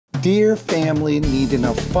Dear family needing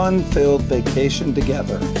a fun-filled vacation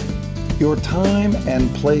together, your time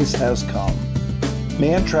and place has come.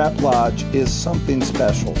 Mantrap Lodge is something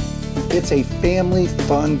special. It's a family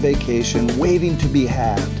fun vacation waiting to be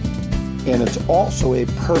had. And it's also a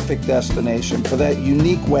perfect destination for that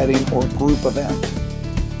unique wedding or group event.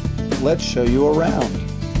 Let's show you around.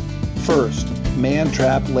 First,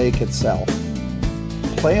 Mantrap Lake itself.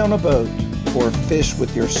 Play on a boat or fish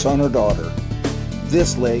with your son or daughter.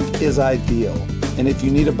 This lake is ideal, and if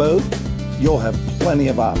you need a boat, you'll have plenty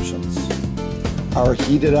of options. Our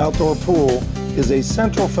heated outdoor pool is a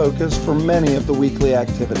central focus for many of the weekly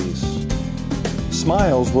activities.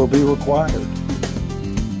 Smiles will be required.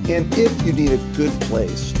 And if you need a good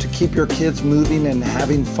place to keep your kids moving and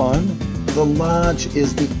having fun, the lodge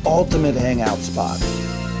is the ultimate hangout spot.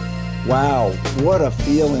 Wow, what a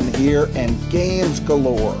feel in here, and games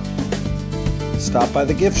galore. Stop by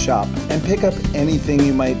the gift shop and pick up anything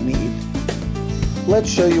you might need. Let's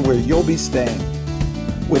show you where you'll be staying.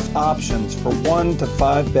 With options for 1 to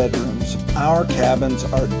 5 bedrooms, our cabins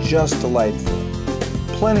are just delightful.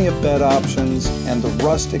 Plenty of bed options, and the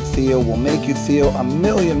rustic feel will make you feel a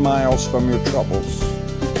million miles from your troubles.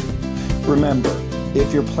 Remember,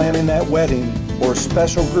 if you're planning that wedding or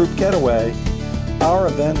special group getaway, our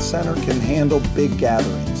event center can handle big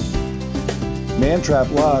gatherings. Mantrap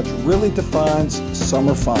Lodge really defines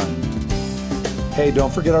summer fun. Hey,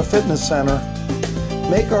 don't forget our fitness center.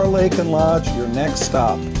 Make our lake and lodge your next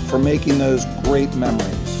stop for making those great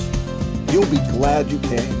memories. You'll be glad you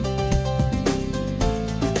came.